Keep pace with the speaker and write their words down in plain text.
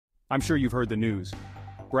I'm sure you've heard the news.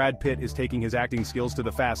 Brad Pitt is taking his acting skills to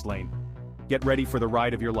the fast lane. Get ready for the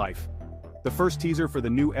ride of your life. The first teaser for the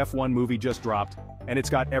new F1 movie just dropped, and it's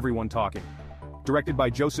got everyone talking. Directed by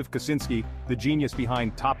Joseph Kosinski, the genius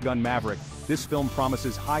behind Top Gun Maverick, this film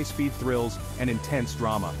promises high-speed thrills and intense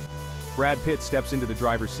drama. Brad Pitt steps into the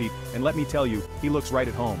driver's seat, and let me tell you, he looks right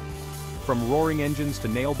at home. From roaring engines to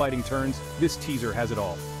nail-biting turns, this teaser has it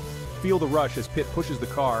all. Feel the rush as Pitt pushes the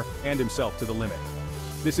car and himself to the limit.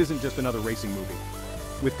 This isn't just another racing movie.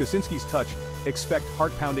 With Kosinski's touch, expect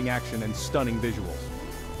heart-pounding action and stunning visuals.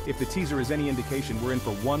 If the teaser is any indication, we're in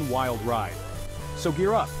for one wild ride. So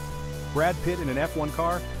gear up. Brad Pitt in an F1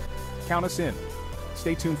 car? Count us in.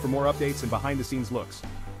 Stay tuned for more updates and behind-the-scenes looks.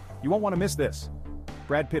 You won't want to miss this.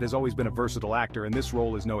 Brad Pitt has always been a versatile actor, and this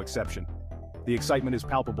role is no exception. The excitement is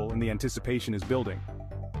palpable and the anticipation is building.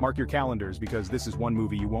 Mark your calendars because this is one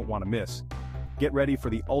movie you won't want to miss. Get ready for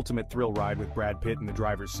the ultimate thrill ride with Brad Pitt in the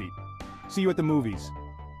driver's seat. See you at the movies.